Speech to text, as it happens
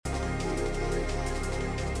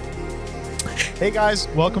Hey guys,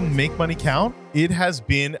 welcome to Make Money Count. It has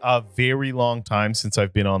been a very long time since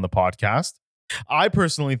I've been on the podcast. I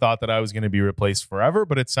personally thought that I was going to be replaced forever,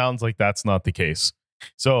 but it sounds like that's not the case.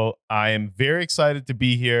 So I am very excited to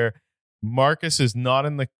be here. Marcus is not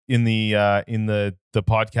in the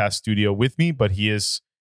podcast studio with me, but he is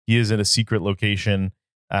in a secret location,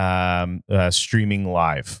 streaming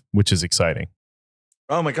live, which is exciting.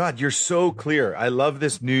 Oh my God, you're so clear. I love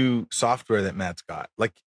this new software that Matt's got.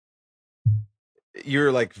 Like,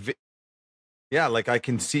 you're like, yeah, like I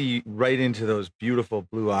can see right into those beautiful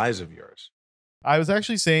blue eyes of yours. I was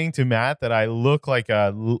actually saying to Matt that I look like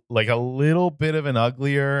a little bit of an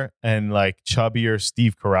uglier and like chubbier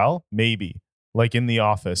Steve Carell, maybe like in The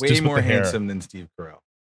Office. Way just more with the handsome hair. than Steve Carell.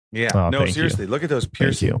 Yeah, Oh, no, seriously, look at those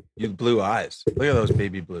piercing blue eyes. Look at those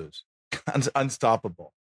baby blues.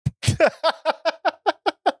 Unstoppable.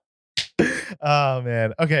 Oh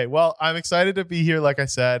man. Okay. Well, I'm excited to be here. Like I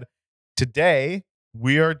said, today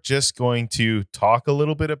we are just going to talk a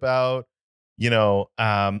little bit about, we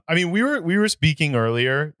were speaking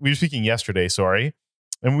earlier. We were speaking yesterday, sorry.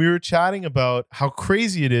 And we were chatting about how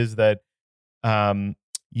crazy it is that,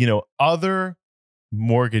 other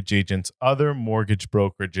mortgage agents, other mortgage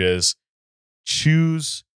brokerages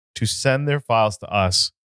choose to send their files to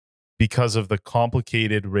us because of the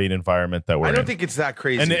complicated rate environment that we're in. I don't think it's that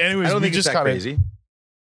crazy. And anyways, I don't think it's that crazy.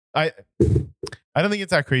 I don't think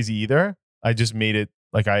it's that crazy either. I just made it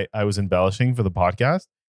like I was embellishing for the podcast,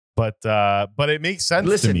 but it makes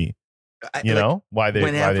sense to me. Why they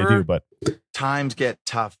do. But times get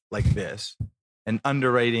tough like this, and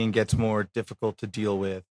underwriting gets more difficult to deal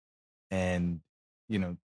with, and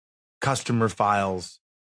customer files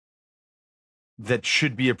that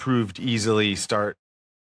should be approved easily start.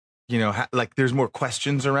 Like there's more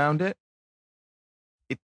questions around it.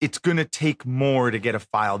 It's going to take more to get a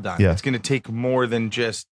file done. Yeah. It's going to take more than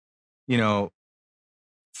just,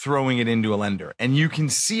 throwing it into a lender. And you can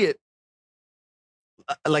see it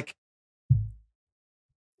like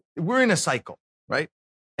we're in a cycle, right?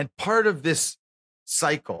 And part of this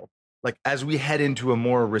cycle, like as we head into a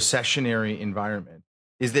more recessionary environment,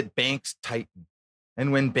 is that banks tighten.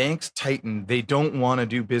 And when banks tighten, they don't want to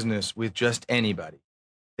do business with just anybody.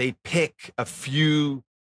 They pick a few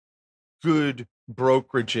good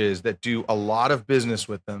brokerages that do a lot of business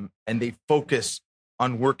with them, and they focus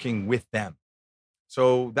on working with them.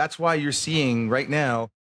 So that's why you're seeing right now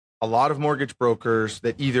a lot of mortgage brokers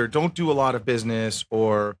that either don't do a lot of business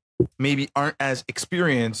or maybe aren't as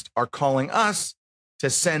experienced are calling us to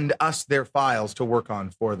send us their files to work on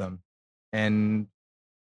for them. And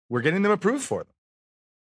we're getting them approved for them.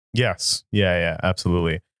 Yes. Yeah,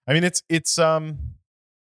 absolutely. I mean, it's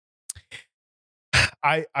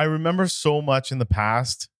I remember so much in the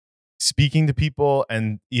past speaking to people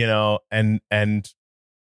and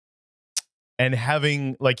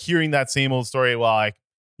having like hearing that same old story. Well, like,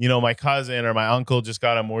 my cousin or my uncle just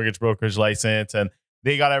got a mortgage brokerage license and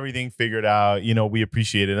they got everything figured out. We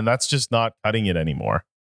appreciate it. And that's just not cutting it anymore.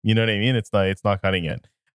 You know what I mean? It's not cutting it.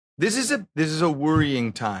 This is a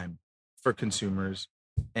worrying time for consumers,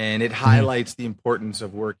 and it highlights the importance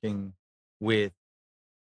of working with,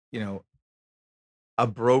 a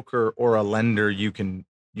broker or a lender you can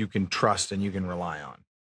trust and you can rely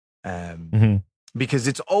on. Because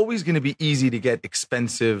it's always going to be easy to get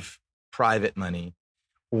expensive private money.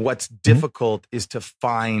 What's difficult is to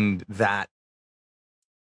find that,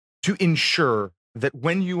 to ensure that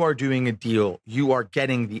when you are doing a deal, you are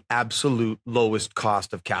getting the absolute lowest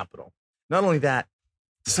cost of capital. Not only that,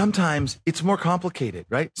 sometimes it's more complicated,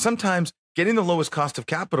 right? Sometimes getting the lowest cost of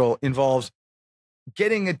capital involves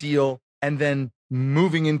getting a deal and then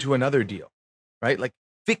moving into another deal, right? Like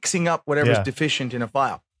fixing up whatever's deficient in a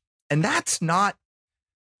file. And that's not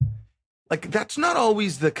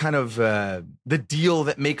always the kind of the deal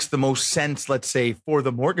that makes the most sense, let's say, for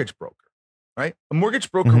the mortgage broker, right? A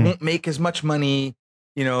mortgage broker won't make as much money,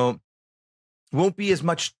 won't be as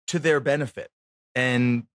much to their benefit.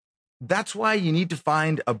 And that's why you need to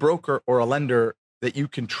find a broker or a lender that you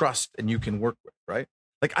can trust and you can work with, right?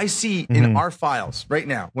 Like I see in our files right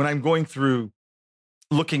now, when I'm going through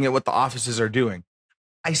looking at what the offices are doing,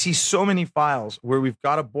 I see so many files where we've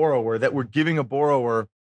got a borrower that we're giving a borrower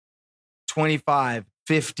 25,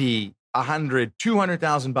 50, 100,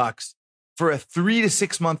 200,000 bucks for a 3 to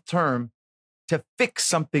 6 month term to fix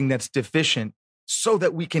something that's deficient so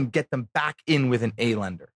that we can get them back in with an A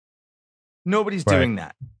lender. Nobody's doing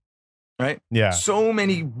that, right? Yeah. So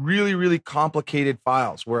many really, really complicated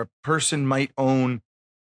files where a person might own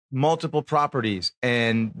multiple properties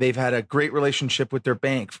and they've had a great relationship with their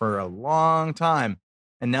bank for a long time.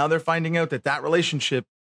 And now they're finding out that relationship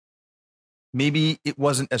maybe it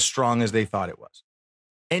wasn't as strong as they thought it was.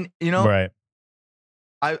 And, Right.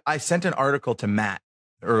 I sent an article to Matt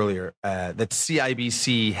earlier that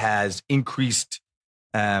CIBC has increased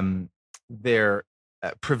their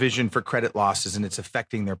provision for credit losses, and it's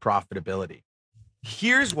affecting their profitability.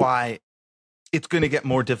 Here's why it's going to get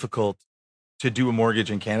more difficult to do a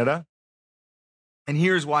mortgage in Canada. And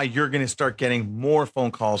here's why you're going to start getting more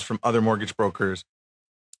phone calls from other mortgage brokers.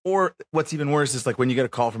 Or what's even worse is like when you get a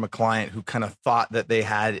call from a client who kind of thought that they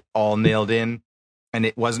had it all nailed in and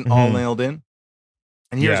it wasn't all nailed in.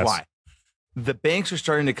 And here's why. The banks are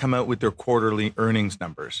starting to come out with their quarterly earnings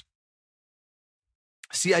numbers.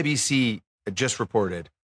 CIBC just reported,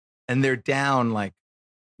 and they're down like,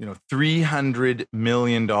 $300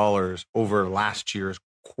 million over last year's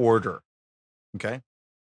quarter. Okay.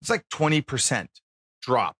 It's like 20%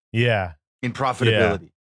 drop Yeah. in profitability.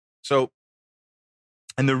 So,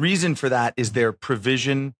 and the reason for that is their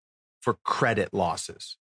provision for credit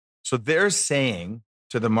losses. So they're saying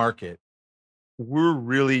to the market, we're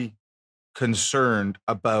really concerned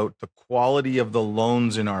about the quality of the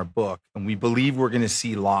loans in our book, and we believe we're going to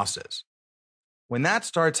see losses. When that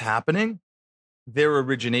starts happening, their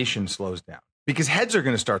origination slows down because heads are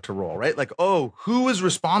going to start to roll, right? Like, oh, who is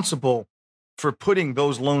responsible for putting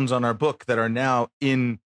those loans on our book that are now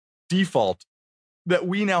in default, that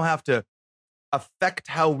we now have to affect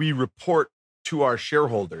how we report to our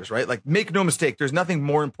shareholders, right? Like, make no mistake, there's nothing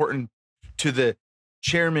more important to the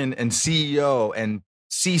chairman and CEO and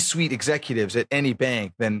C-suite executives at any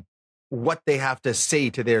bank than what they have to say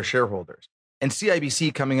to their shareholders. And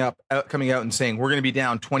CIBC coming out and saying we're going to be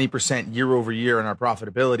down 20% year over year in our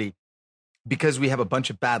profitability because we have a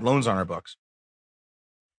bunch of bad loans on our books.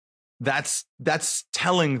 That's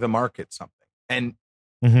telling the market something. And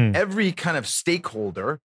every kind of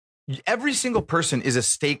stakeholder, every single person is a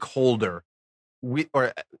stakeholder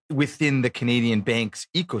within the Canadian banks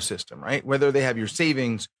ecosystem, right? Whether they have your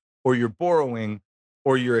savings or you're borrowing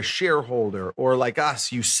or you're a shareholder or like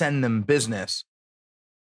us, you send them business.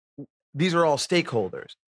 These are all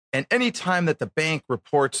stakeholders. And anytime that the bank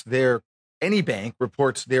reports any bank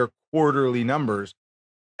reports their quarterly numbers,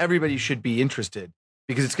 everybody should be interested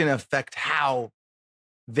because it's going to affect how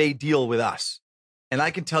they deal with us. And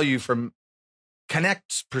I can tell you from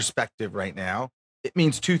Connect's perspective right now, it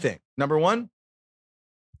means two things. Number one,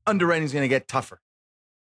 underwriting is going to get tougher.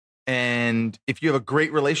 And if you have a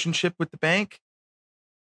great relationship with the bank,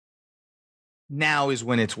 now is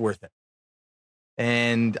when it's worth it.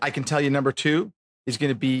 And I can tell you, number two is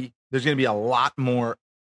there's going to be a lot more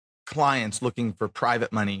clients looking for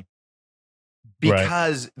private money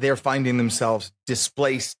because they're finding themselves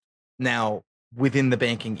displaced now within the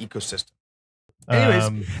banking ecosystem.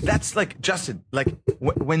 Anyways, that's like, Justin, like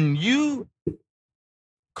when you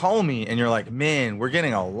call me and you're like, man, we're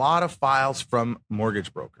getting a lot of files from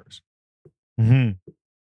mortgage brokers.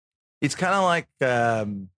 It's kind of like,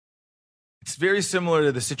 it's very similar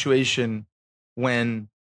to the situation when,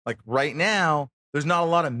 like, right now, there's not a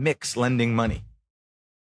lot of mix lending money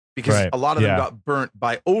because a lot of them got burnt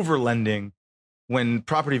by over lending when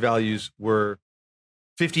property values were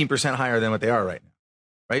 15% higher than what they are right now.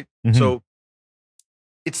 Right. So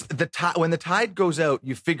it's when the tide goes out,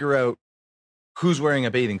 you figure out who's wearing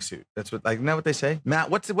a bathing suit. That's what, like, isn't that what they say? Matt,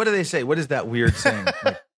 what do they say? What is that weird saying?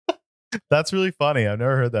 Like, that's really funny. I've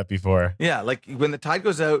never heard that before. Yeah. Like when the tide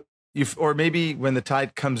goes out, or maybe when the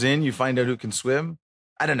tide comes in, you find out who can swim.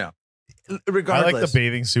 I don't know. Regardless, I like the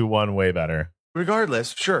bathing suit one way better.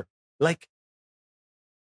 Regardless, sure. Like,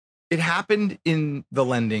 it happened in the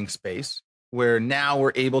lending space where now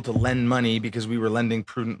we're able to lend money because we were lending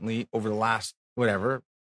prudently over the last,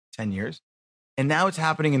 10 years. And now it's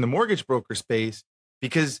happening in the mortgage broker space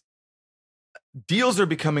because deals are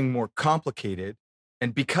becoming more complicated.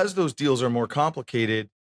 And because those deals are more complicated,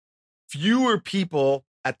 fewer people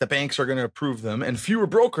at the banks are going to approve them, and fewer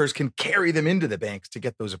brokers can carry them into the banks to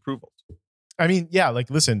get those approvals. I mean, yeah,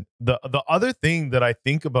 like, listen, the other thing that I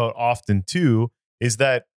think about often too is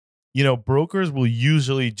that, brokers will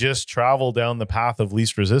usually just travel down the path of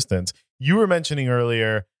least resistance. You were mentioning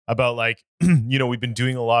earlier about, like, we've been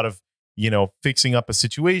doing a lot of, fixing up a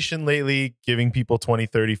situation lately, giving people 20,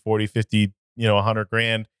 30, 40, 50, 100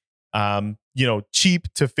 grand,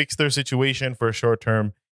 cheap to fix their situation for a short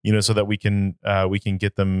term, so that we can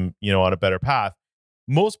get them, on a better path.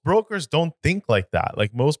 Most brokers don't think like that.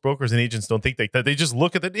 Like, most brokers and agents don't think like that. They just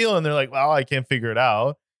look at the deal and they're like, well, I can't figure it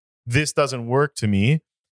out. This doesn't work to me.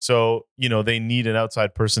 So, they need an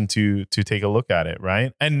outside person to take a look at it.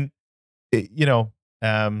 Right. And,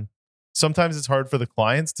 sometimes it's hard for the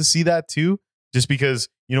clients to see that too, just because,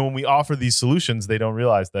 when we offer these solutions, they don't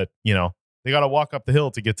realize that, they got to walk up the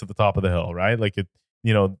hill to get to the top of the hill, right? Like it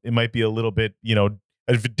might be a little bit,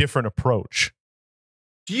 a different approach.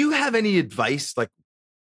 Do you have any advice? Like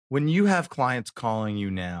when you have clients calling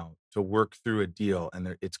you now to work through a deal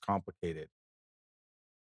and it's complicated,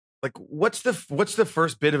 like what's the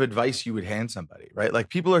first bit of advice you would hand somebody, right? Like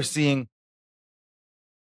people are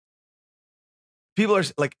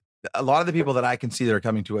like, a lot of the people that I can see that are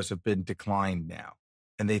coming to us have been declined now,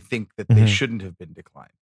 and they think that they shouldn't have been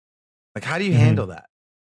declined. Like, how do you handle that?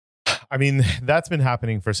 I mean, that's been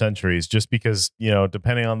happening for centuries, just because,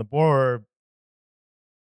 depending on the board,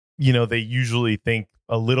 they usually think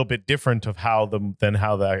a little bit different of than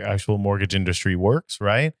how the actual mortgage industry works,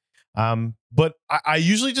 right? But I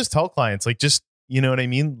usually just tell clients, like, just, you know what I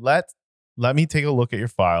mean? Let me take a look at your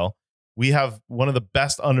file. We have one of the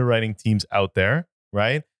best underwriting teams out there,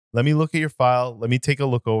 right? Let me look at your file. Let me take a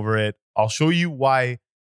look over it. I'll show you why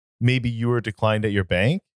maybe you were declined at your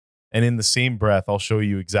bank. And in the same breath, I'll show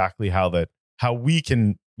you exactly how we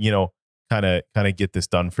can, kind of get this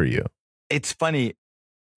done for you. It's funny.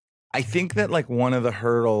 I think that like one of the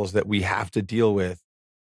hurdles that we have to deal with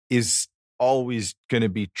is always going to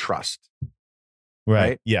be trust.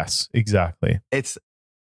 Right? Yes, exactly. It's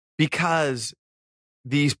because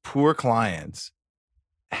these poor clients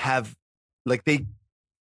have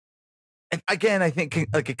and again, I think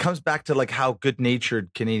like it comes back to like how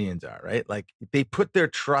good-natured Canadians are, right? Like they put their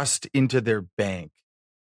trust into their bank.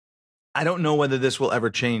 I don't know whether this will ever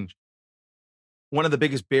change. One of the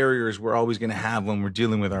biggest barriers we're always going to have when we're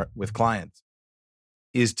dealing with clients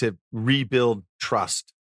is to rebuild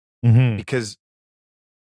trust. Because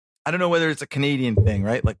I don't know whether it's a Canadian thing,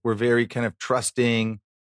 right? Like we're very kind of trusting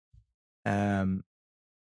and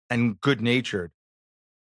good-natured.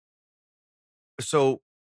 So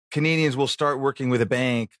Canadians will start working with a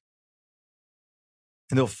bank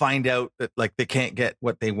and they'll find out that like they can't get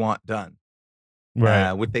what they want done.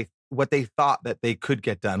 Right. What they thought that they could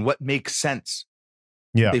get done, what makes sense.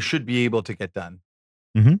 Yeah. They should be able to get done.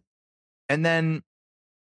 And then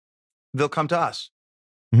they'll come to us.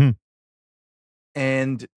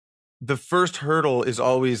 And the first hurdle is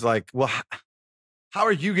always like, well, how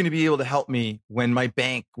are you going to be able to help me when my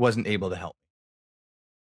bank wasn't able to help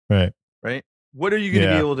me? Right. What are you going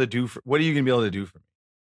to be able to do for me?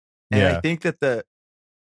 And I think that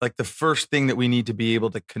the first thing that we need to be able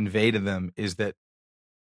to convey to them is that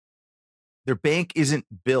their bank isn't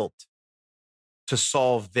built to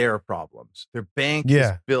solve their problems. Their bank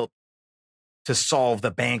is built to solve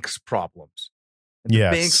the bank's problems. And the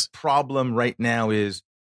bank's problem right now is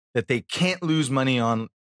that they can't lose money on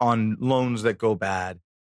loans that go bad,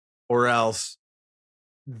 or else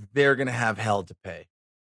they're going to have hell to pay.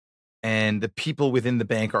 And the people within the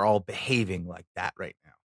bank are all behaving like that right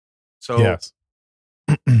now. So,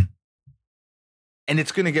 and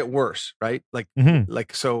it's going to get worse, right?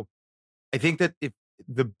 So I think that if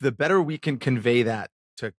the better we can convey that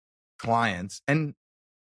to clients, and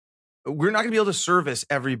we're not going to be able to service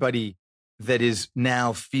everybody that is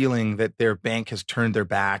now feeling that their bank has turned their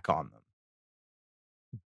back on them.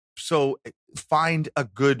 So find a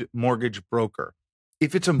good mortgage broker.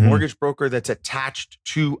 If it's a mortgage broker that's attached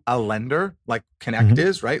to a lender, like Connect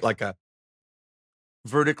is, right? Like a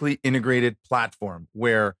vertically integrated platform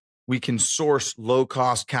where we can source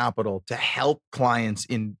low-cost capital to help clients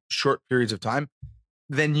in short periods of time,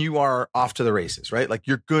 then you are off to the races, right? Like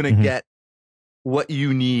you're going to get what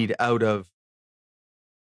you need out of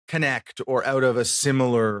Connect or out of a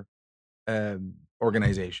similar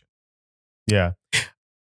organization. Yeah.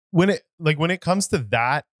 When it comes to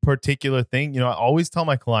that particular thing, I always tell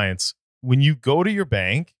my clients, when you go to your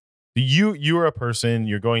bank, you are a person,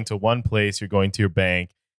 you're going to one place, you're going to your bank.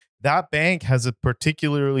 That bank has a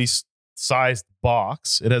particularly sized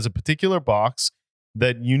box. It has a particular box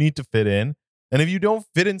that you need to fit in. And if you don't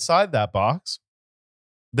fit inside that box,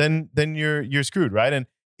 then you're screwed, right? And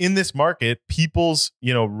in this market, people's,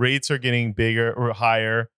 rates are getting bigger or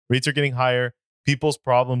higher. Rates are getting higher. People's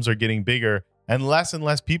problems are getting bigger. And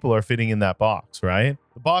less people are fitting in that box, right?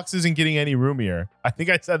 The box isn't getting any roomier. I think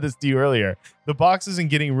I said this to you earlier. The box isn't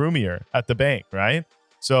getting roomier at the bank, right?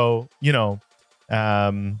 So,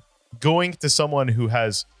 going to someone who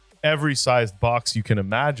has every sized box you can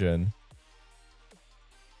imagine,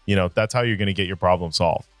 that's how you're going to get your problem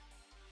solved.